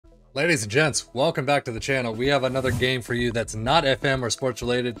Ladies and gents, welcome back to the channel. We have another game for you that's not FM or sports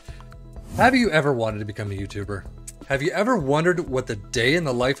related. Have you ever wanted to become a YouTuber? Have you ever wondered what the day in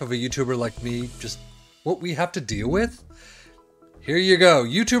the life of a YouTuber like me, just what we have to deal with? Here you go,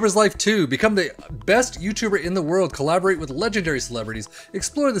 YouTuber's Life 2. Become the best YouTuber in the world, collaborate with legendary celebrities,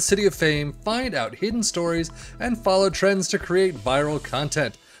 explore the city of fame, find out hidden stories, and follow trends to create viral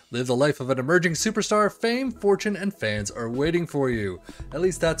content. Live the life of an emerging superstar. Fame, fortune, and fans are waiting for you. At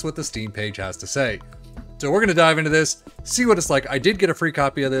least that's what the Steam page has to say. So we're going to dive into this, see what it's like. I did get a free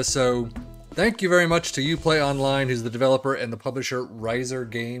copy of this, so thank you very much to Uplay Online, who's the developer and the publisher, Razor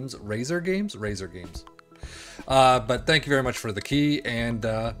Games. But thank you very much for the key, and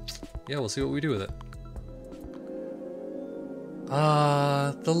yeah, we'll see what we do with it.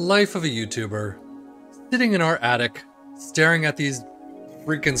 The life of a YouTuber. Sitting in our attic, staring at these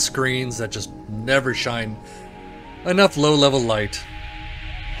freaking screens that just never shine enough low-level light.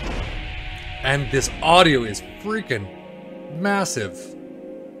 And this audio is freaking massive.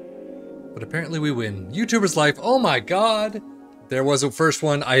 But apparently we win. YouTuber's Life, oh my god! There was a first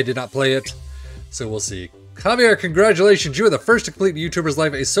one, I did not play it, so we'll see. Javier, congratulations, you are the first to complete YouTuber's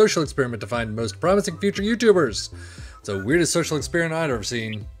Life, a social experiment to find most promising future YouTubers. It's the weirdest social experiment I've ever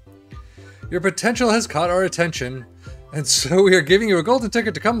seen. Your potential has caught our attention, and so we are giving you a golden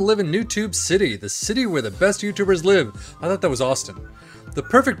ticket to come live in NewTubes City, the city where the best YouTubers live. I thought that was Austin. The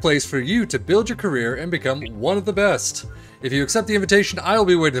perfect place for you to build your career and become one of the best. If you accept the invitation, I will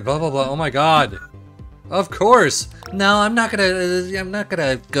be waiting. Blah blah blah. Oh my god. Of course. No, I'm not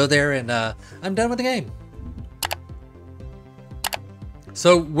gonna go there, and I'm done with the game.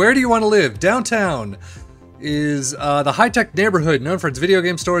 So where do you want to live? Downtown is the high-tech neighborhood known for its video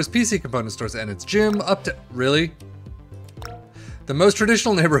game stores, PC component stores, and its gym. Up to really. The most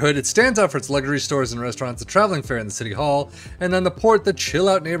traditional neighborhood, it stands out for its luxury stores and restaurants, the traveling fair and the city hall, and then the port, the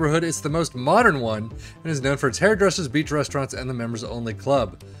chill-out neighborhood, it's the most modern one, and is known for its hairdressers, beach restaurants, and the members-only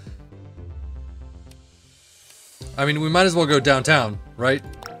club. I mean, we might as well go downtown, right?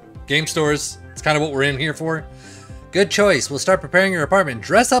 Game stores, it's kind of what we're in here for. Good choice, we'll start preparing your apartment.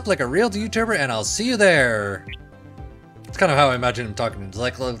 Dress up like a real YouTuber, and I'll see you there. It's kind of how I imagine him talking. It's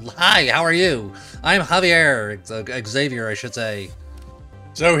like, hi, how are you? I'm Javier, Xavier, I should say.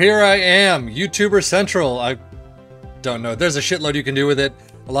 So here I am, YouTuber Central. I don't know, there's a shitload you can do with it.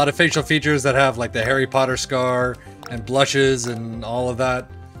 A lot of facial features that have like the Harry Potter scar and blushes and all of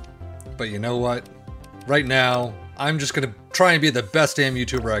that. But you know what? Right now, I'm just gonna try and be the best damn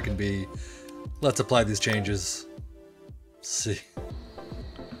YouTuber I can be. Let's apply these changes. Let's see.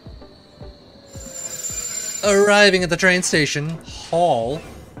 Arriving at the train station, hall.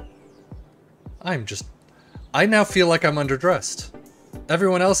 I now feel like I'm underdressed.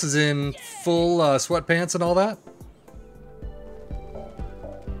 Everyone else is in full sweatpants and all that.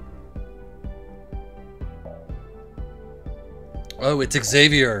 Oh, it's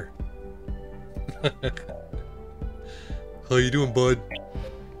Xavier. How you doing, bud?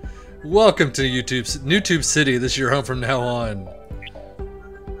 Welcome to NewTubes City. This is your home from now on.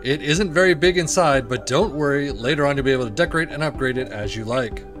 It isn't very big inside, but don't worry, later on you'll be able to decorate and upgrade it as you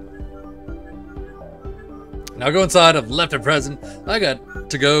like. Now go inside, I've left a present. I got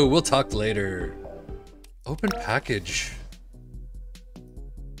to go, we'll talk later. Open package.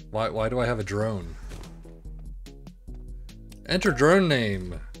 Why do I have a drone? Enter drone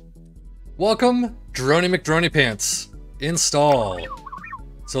name. Welcome, Droney McDroney Pants. Install.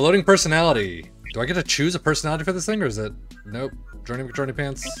 So loading personality. Do I get to choose a personality for this thing, or is it? Nope. Droney McDroney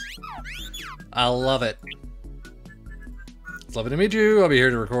Pants. I love it. It's lovely to meet you. I'll be here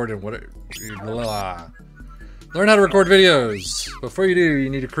to record and what. Blah. Learn how to record videos. Before you do, you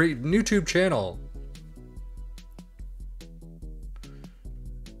need to create a YouTube channel.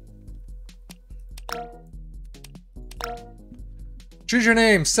 Choose your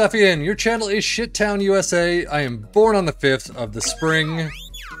name, Sefian. Your channel is Shittown USA. I am born on the 5th of the spring.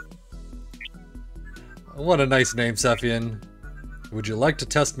 What a nice name, Sefian. Would you like to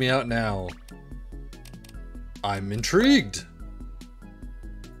test me out now? I'm intrigued.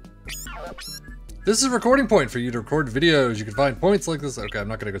 This is a recording point for you to record videos. You can find points like this. Okay, I'm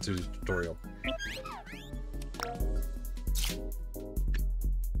not gonna go through the tutorial.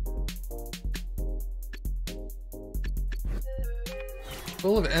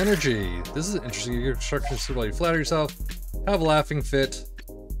 Full of energy. This is interesting. You give instructions while you flatter yourself. Have a laughing fit.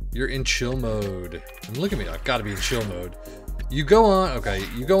 You're in chill mode. And look at me, I've gotta be in chill mode. You go on, okay,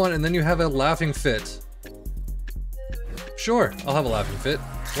 you go on and then you have a laughing fit. Sure, I'll have a laughing fit.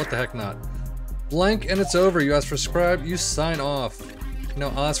 What the heck not? Blank and it's over. You ask for subscribe, you sign off. No,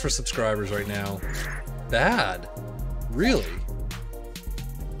 I'll ask for subscribers right now. Bad. Really?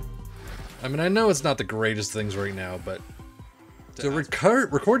 I mean, I know it's not the greatest things right now, but to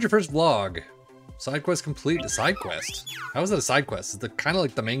record your first vlog. Side quest complete. A side quest? How is that a side quest? It's kind of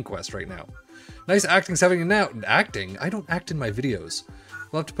like the main quest right now. Nice acting, having now acting. I don't act in my videos.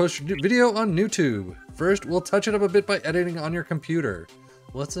 We'll have to post your video on YouTube. First, we'll touch it up a bit by editing on your computer.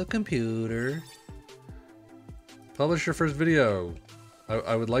 What's a computer? Publish your first video.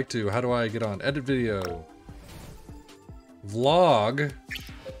 I would like to. How do I get on? Edit video. Vlog.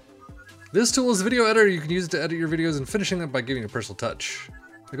 This tool is a video editor. You can use it to edit your videos and finishing them by giving a personal touch.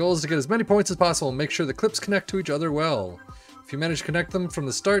 The goal is to get as many points as possible and make sure the clips connect to each other well. If you manage to connect them from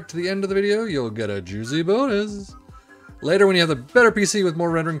the start to the end of the video, you'll get a juicy bonus. Later, when you have a better PC with more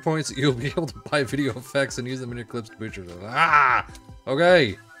rendering points, you'll be able to buy video effects and use them in your clips to boost yourself. Ah!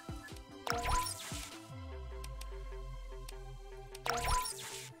 Okay.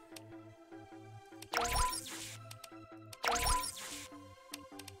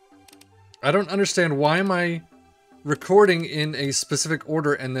 I don't understand, why am I recording in a specific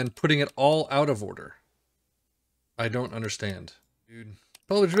order and then putting it all out of order? I don't understand. Dude.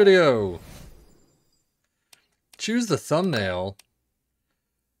 Publish video. Choose the thumbnail.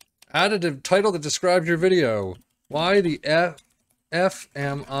 Add a title that describes your video. Why the F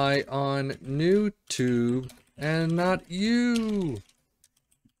am I on NewTube and not YouTube?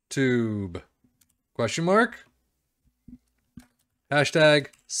 Question mark? Hashtag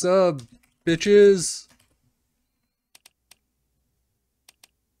sub bitches.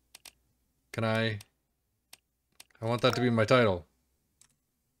 Can I want that to be my title.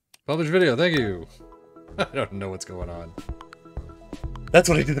 Publish video, thank you. I don't know what's going on. That's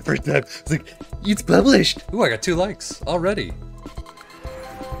what I did the first time. It's like, it's published. Ooh, I got 2 likes already.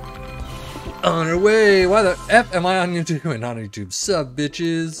 On our way. Why the F am I on YouTube and not on YouTube? Sub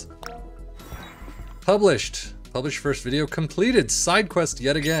bitches. Published. Publish first video completed. Side quest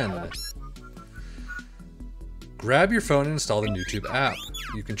yet again. Grab your phone and install the NewTube app.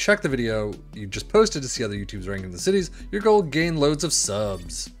 You can check the video you just posted to see other YouTubers ranking in the cities. Your goal, gain loads of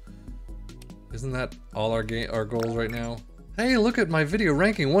subs. Isn't that all our goals right now? Hey, look at my video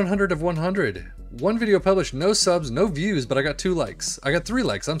ranking 100 of 100. One video published, no subs, no views, but I got 2 likes. I got 3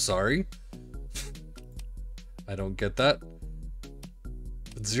 likes, I'm sorry. I don't get that.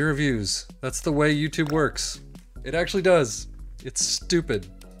 But 0 views. That's the way YouTube works. It actually does. It's stupid.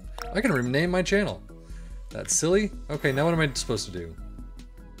 I can rename my channel. That's silly? Okay, now what am I supposed to do?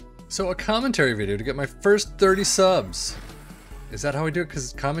 So a commentary video to get my first 30 subs. Is that how I do it?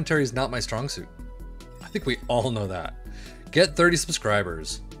 Because commentary is not my strong suit. I think we all know that. Get 30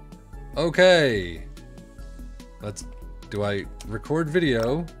 subscribers. Okay. Do I record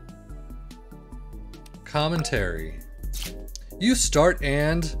video? Commentary. You start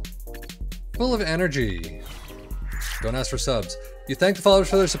and full of energy. Don't ask for subs. You thank the followers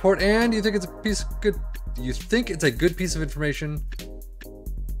for their support and you think it's a good piece of information.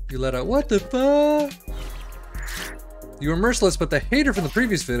 You let out, what the fuck? You were merciless but the hater from the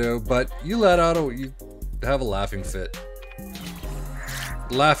previous video, but you let out you have a laughing fit.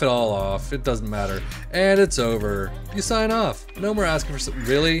 Laugh it all off, it doesn't matter. And it's over. You sign off. No more asking for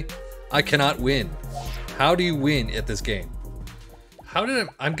really? I cannot win. How do you win at this game?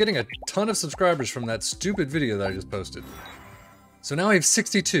 I'm getting a ton of subscribers from that stupid video that I just posted. So now I have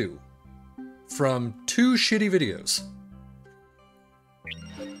 62 from 2 shitty videos.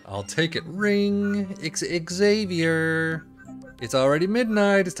 I'll take it. Ring. Xavier. It's already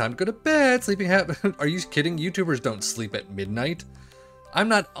midnight. It's time to go to bed. Sleeping habit. Are you kidding? YouTubers don't sleep at midnight. I'm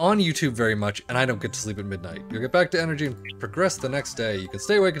not on YouTube very much, and I don't get to sleep at midnight. You'll get back to energy and progress the next day. You can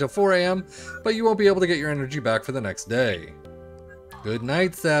stay awake until 4 AM, but you won't be able to get your energy back for the next day. Good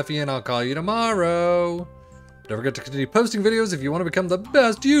night, Sefian. I'll call you tomorrow. Don't forget to continue posting videos if you want to become the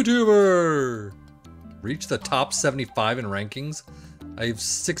best YouTuber. Reach the top 75 in rankings. I have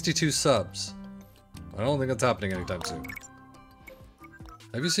 62 subs. I don't think that's happening anytime soon.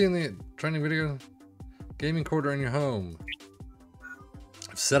 Have you seen the trending video? Gaming corridor in your home.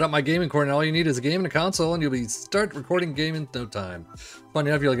 I've set up my gaming cord and all you need is a game and a console and you'll start recording game in no time. Funny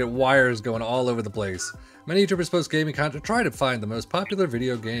enough, you'll get wires going all over the place. Many YouTubers post gaming content to try to find the most popular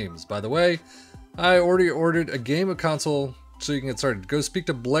video games. By the way, I already ordered a game of console so you can get started. Go speak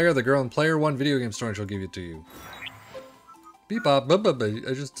to Blair, the girl in Player One video game store, and she'll give it to you. Beep bop, bub bub. I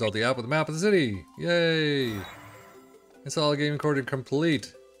just installed the app with a map of the city. Yay! Install a gaming cord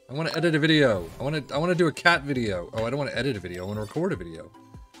complete. I want to edit a video. I want to do a cat video. Oh, I don't want to edit a video. I want to record a video.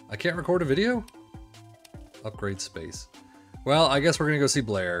 I can't record a video? Upgrade space. Well, I guess we're gonna go see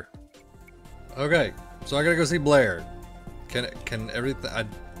Blair. Okay, so I gotta go see Blair. Can everything?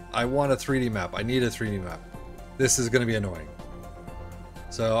 I want a 3D map. I need a 3D map. This is gonna be annoying.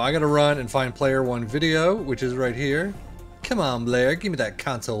 So I gotta run and find player 1 video, which is right here. Come on, Blair, give me that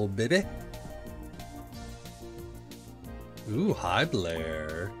console, baby. Ooh, hi,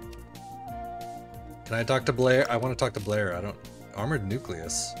 Blair. Can I talk to Blair? I want to talk to Blair. I don't... Armored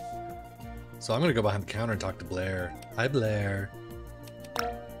nucleus. So I'm gonna go behind the counter and talk to Blair. Hi, Blair.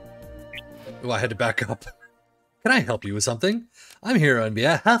 Ooh, I had to back up. Can I help you with something? I'm here on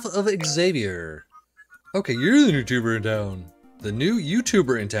behalf of Xavier. Okay, you're the new tuber in town. The new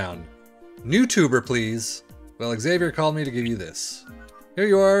YouTuber in town. NewTuber, please. Well, Xavier called me to give you this. Here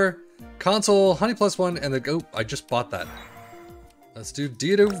you are. Console, Honey Plus One, and the... Oh, I just bought that. Let's do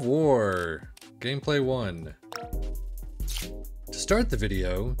Deed of War. Gameplay 1. To start the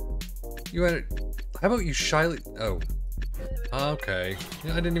video, you had... How about you shyly... Oh. Okay.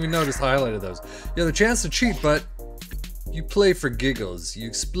 Yeah, I didn't even notice I highlighted those. You have the chance to cheat, but... You play for giggles. You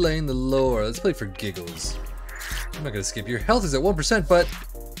explain the lore. Let's play for giggles. I'm not gonna skip. Your health is at 1%, but...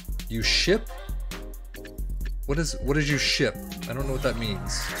 You ship? What is you ship? I don't know what that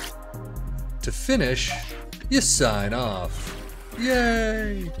means. To finish, you sign off.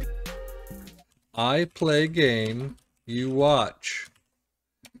 Yay! I play game, you watch.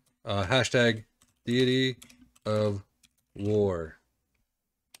 Hashtag Deity of War.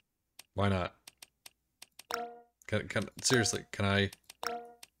 Why not? Seriously, can I?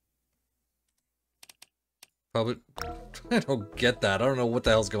 Probably. I don't get that. I don't know what the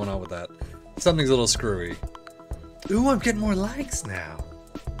hell's going on with that. Something's a little screwy. Ooh, I'm getting more likes now.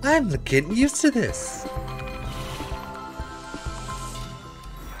 I'm getting used to this.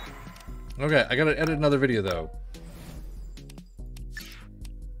 Okay, I gotta edit another video though.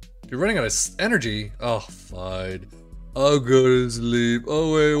 You're running out of energy? Oh, fine. I'll go to sleep.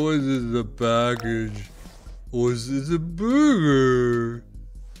 Oh wait, what is this? A package? What's this? A burger?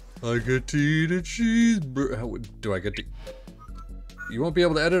 I get to eat a cheeseburger. How do I get to... You won't be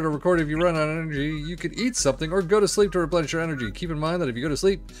able to edit or record if you run out of energy. You could eat something or go to sleep to replenish your energy. Keep in mind that if you go to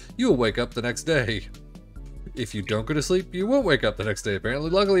sleep, you will wake up the next day. If you don't go to sleep, you won't wake up the next day, apparently.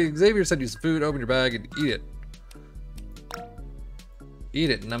 Luckily, Xavier sent you some food. Open your bag and eat it.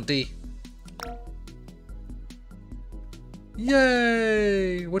 Eat it, numpty.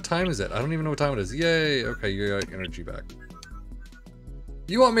 Yay! What time is it? I don't even know what time it is. Yay! Okay, you got energy back.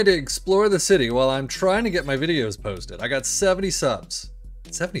 You want me to explore the city while I'm trying to get my videos posted. I got 70 subs.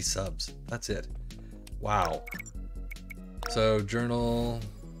 70 subs. That's it. Wow. So, journal.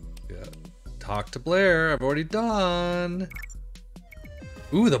 Yeah. Talk to Blair. I've already done.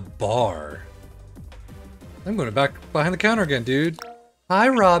 Ooh, the bar. I'm going back behind the counter again, dude. Hi,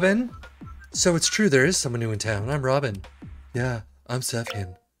 Robin. So it's true, there is someone new in town. I'm Robin. Yeah, I'm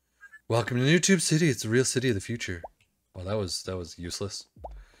Sefian. Welcome to NewTubes City. It's the real city of the future. Well, that was useless.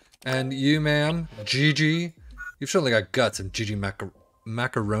 And you, ma'am, Gigi, you've certainly got guts. And Gigi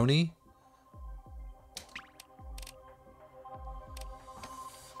Macaroni.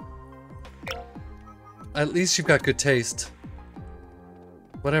 At least you've got good taste.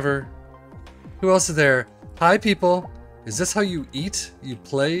 Whatever. Who else is there? Hi, people. Is this how you eat? You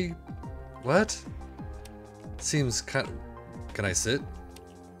play? What? Seems kind of... Can I sit?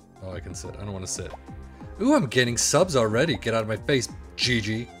 Oh, I can sit. I don't want to sit. Ooh, I'm getting subs already. Get out of my face,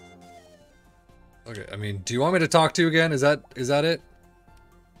 Gigi. Okay, I mean, do you want me to talk to you again? Is that it?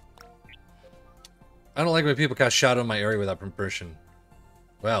 I don't like when people cast shadow in my area without permission.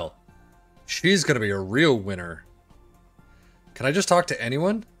 Well, she's gonna be a real winner. Can I just talk to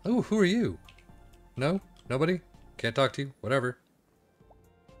anyone? Oh, who are you? No? Nobody? Can't talk to you? Whatever.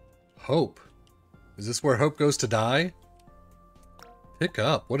 Hope. Is this where Hope goes to die? Pick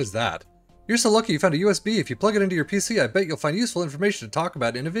up. What is that? You're so lucky you found a USB. If you plug it into your PC, I bet you'll find useful information to talk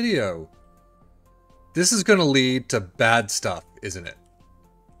about in a video. This is gonna lead to bad stuff, isn't it?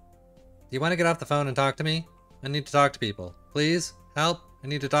 You want to get off the phone and talk to me? I need to talk to people. Please? Help? I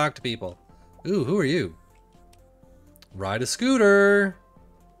need to talk to people. Ooh, who are you? Ride a scooter.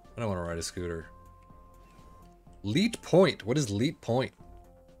 I don't want to ride a scooter. Leet Point. What is Leet Point?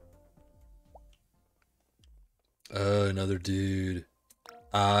 Oh, another dude.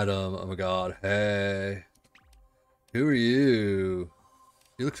 Adam. Oh my god. Hey. Who are you?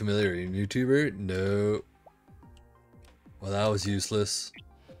 You look familiar. Are you a YouTuber? No. Well, that was useless.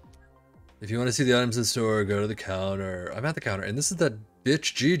 If you want to see the items in the store, go to the counter. I'm at the counter, and this is that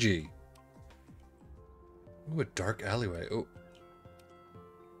bitch Gigi. Ooh, a dark alleyway. Oh.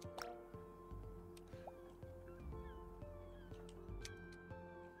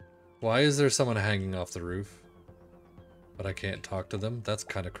 Why is there someone hanging off the roof? But I can't talk to them? That's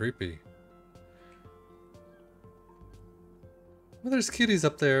kind of creepy. Well, there's kitties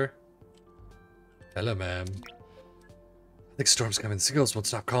up there. Hello, ma'am. I Like storm's coming. The seagulls won't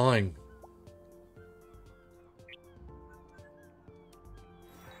stop calling.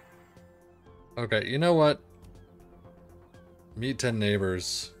 Okay, you know what? Meet 10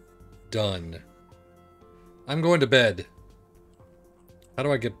 neighbors. Done. I'm going to bed. How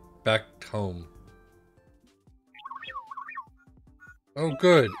do I get back home? Oh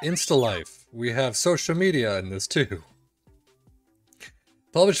good, Insta-Life. We have social media in this too.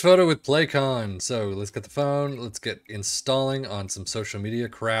 Publish photo with Playcon. So let's get the phone. Let's get installing on some social media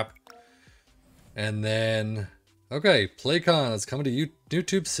crap. And then, okay, Playcon. Let's come to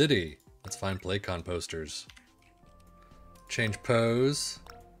YouTube City. Let's find Playcon posters. Change pose.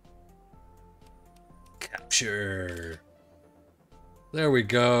 Capture. There we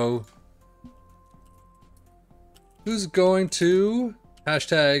go. Who's going to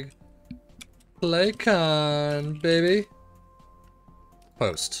hashtag Playcon, baby?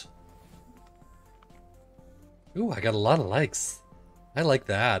 Post. Ooh, I got a lot of likes. I like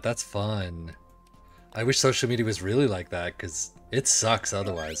that. That's fun. I wish social media was really like that, because it sucks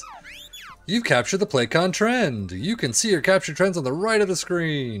otherwise. You've captured the Playcon trend. You can see your captured trends on the right of the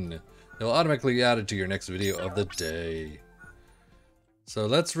screen. They'll automatically be added to your next video of the day. So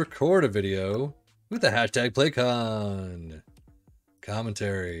let's record a video with the hashtag Playcon.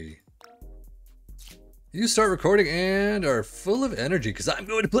 Commentary. You start recording and are full of energy because I'm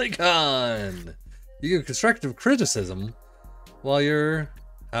going to Playcon. You give constructive criticism while you're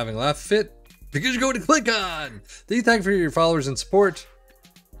having a laugh fit because you're going to Playcon. Then you thank for your followers and support.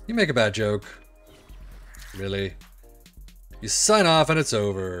 You make a bad joke. Really? You sign off and it's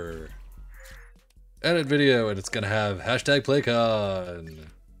over. Edit video and it's gonna have hashtag Playcon.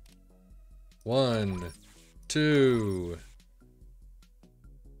 1, 2,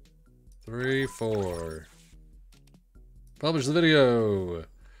 3, 4. Publish the video.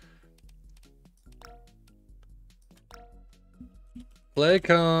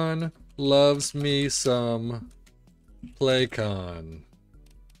 Playcon loves me some Playcon.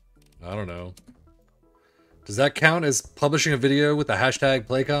 I don't know. Does that count as publishing a video with the hashtag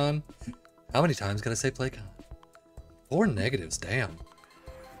Playcon? How many times can I say Playcon? 4 negatives, damn.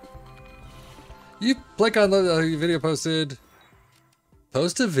 You Playcon video posted.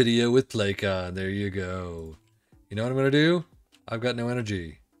 Post a video with Playcon. There you go. You know what I'm gonna do? I've got no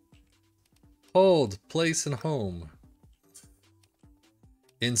energy. Hold, place, and home.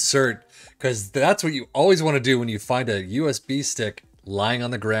 Insert, because that's what you always want to do when you find a USB stick lying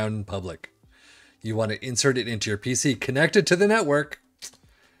on the ground in public. You want to insert it into your PC, connect it to the network,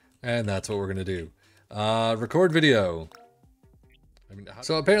 and that's what we're gonna do. Record video.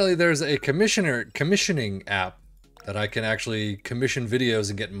 So apparently there's a commissioning app that I can actually commission videos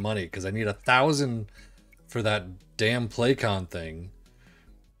and get money because I need 1,000 for that damn Playcon thing.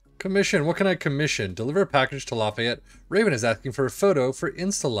 Commission, what can I commission? Deliver a package to Lafayette. Raven is asking for a photo for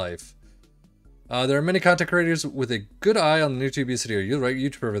Insta-Life. There are many content creators with a good eye on the YouTube city. Are you the right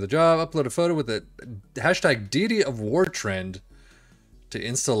YouTuber for the job? Upload a photo with the hashtag Deity of War trend to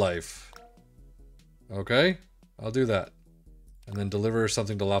Insta-Life. Okay, I'll do that. And then deliver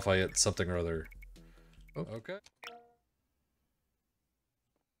something to Lafayette, something or other. Oh, okay.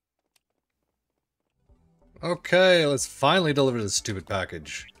 Okay, let's finally deliver this stupid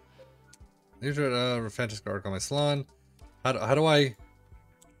package. These are fantastic article on my salon. How do I...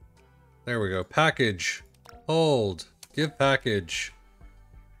 There we go. Package. Hold. Give package.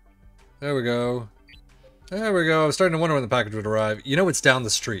 There we go. There we go. I was starting to wonder when the package would arrive. You know it's down the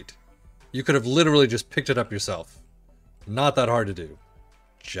street. You could have literally just picked it up yourself. Not that hard to do.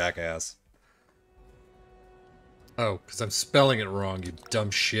 Jackass. Oh, because I'm spelling it wrong, you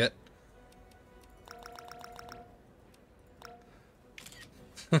dumb shit.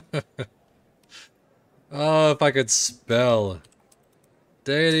 Oh, if I could spell.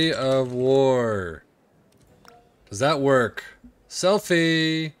 Deity of War. Does that work?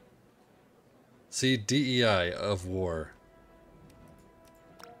 Selfie. See, DEI of War.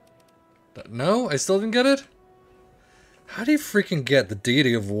 No? I still didn't get it? How do you freaking get the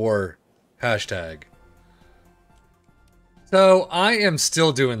Deity of War hashtag? So, I am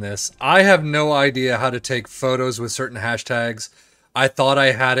still doing this. I have no idea how to take photos with certain hashtags. I thought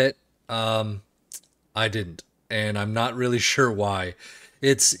I had it. I didn't. And I'm not really sure why.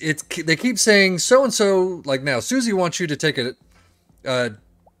 They keep saying so-and-so, like now, Susie wants you to take a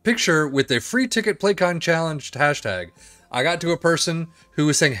picture with a free ticket Playcon challenged hashtag. I got to a person who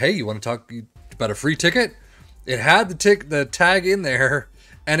was saying, hey, you want to talk about a free ticket? It had the tag in there,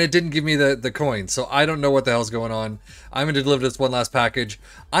 and it didn't give me the coin. So I don't know what the hell's going on. I'm going to deliver this one last package.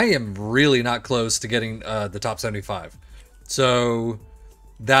 I am really not close to getting the top 75. So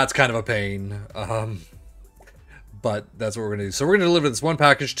that's kind of a pain. But that's what we're gonna do. So we're gonna deliver this one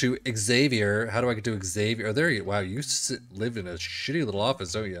package to Xavier. How do I get to Xavier? Oh, there you. Wow, you live in a shitty little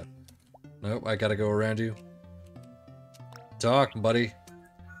office, don't you? Nope, I gotta go around you. Talk, buddy.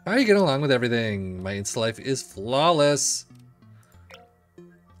 How are you getting along with everything? My Insta life is flawless.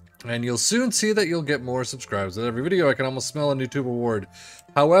 And you'll soon see that you'll get more subscribers. With every video, I can almost smell a new tube award.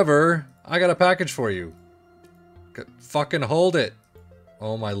 However, I got a package for you. Fucking hold it.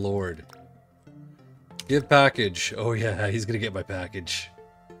 Oh my lord. Give package. Oh yeah, he's gonna get my package.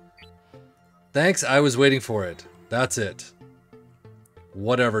 Thanks, I was waiting for it. That's it.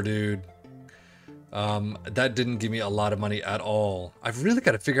 Whatever, dude. That didn't give me a lot of money at all. I've really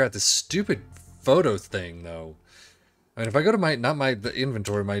got to figure out this stupid photo thing, though. I mean, if I go to my, the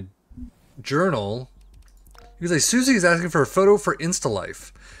inventory, my journal, because like, Susie is asking for a photo for Insta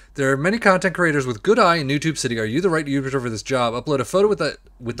Life. There are many content creators with good eye in YouTube City. Are you the right YouTuber for this job? Upload a photo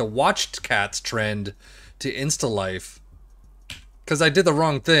with the watched cats trend to Insta Life. Because I did the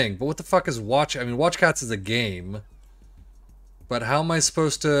wrong thing. But what the fuck is watch? I mean, watch cats is a game. But how am I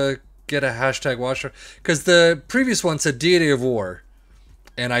supposed to get a hashtag watcher? Because the previous one said Deity of War.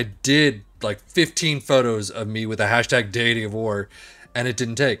 And I did like 15 photos of me with a hashtag Deity of War. And it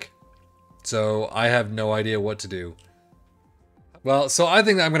didn't take. So I have no idea what to do. Well, so I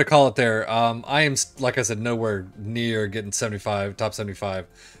think I'm going to call it there. I am, like I said, nowhere near getting 75, top 75.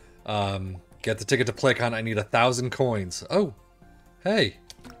 Get the ticket to PlayCon. I need 1,000 coins. Oh, hey.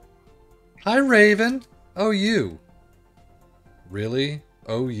 Hi, Raven. Oh, you. Really?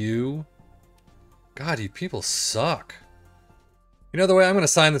 Oh, you? God, you people suck. You know, the way I'm going to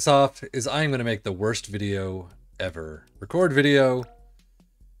sign this off is I'm going to make the worst video ever. Record video.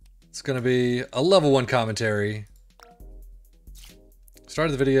 It's going to be a level 1 commentary.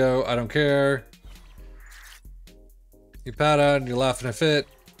 Started the video, I don't care. You pat out and you laugh in a fit.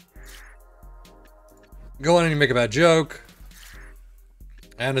 Go on and you make a bad joke.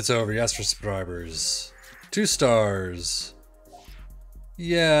 And it's over. You ask for subscribers. 2 stars.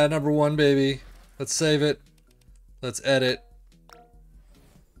 Yeah, number 1, baby. Let's save it. Let's edit.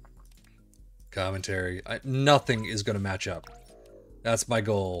 Commentary. Nothing is going to match up. That's my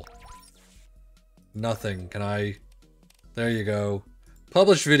goal. Nothing. Can I... There you go.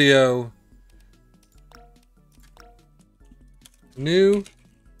 Publish video. NewTube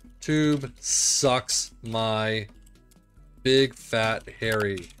sucks my big fat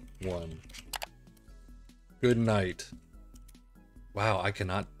hairy one. Good night. Wow, I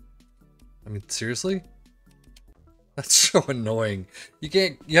cannot. I mean, seriously? That's so annoying. You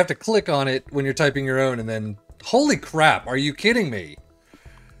can't, you have to click on it when you're typing your own and then, holy crap, are you kidding me?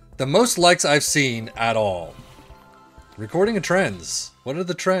 The most likes I've seen at all. Recording and trends. What are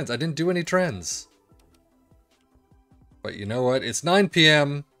the trends? I didn't do any trends. But you know what? It's 9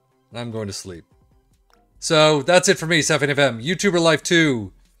 p.m. and I'm going to sleep. So that's it for me, sefian.gaming. YouTuber Life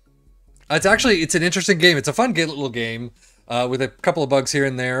 2. It's an interesting game. It's a fun little game with a couple of bugs here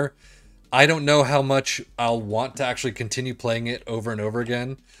and there. I don't know how much I'll want to actually continue playing it over and over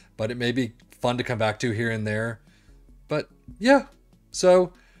again, but it may be fun to come back to here and there. But yeah,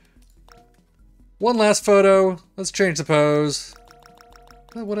 so one last photo. Let's change the pose.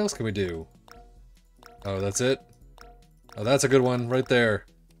 What else can we do? Oh, that's it? Oh, that's a good one right there.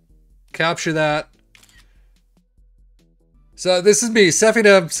 Capture that. So this is me,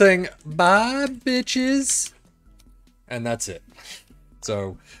 sefian, saying bye, bitches. And that's it.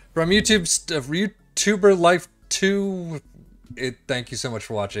 So from YouTuber Life 2, thank you so much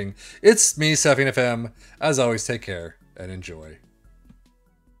for watching. It's me, sefian. As always, take care and enjoy.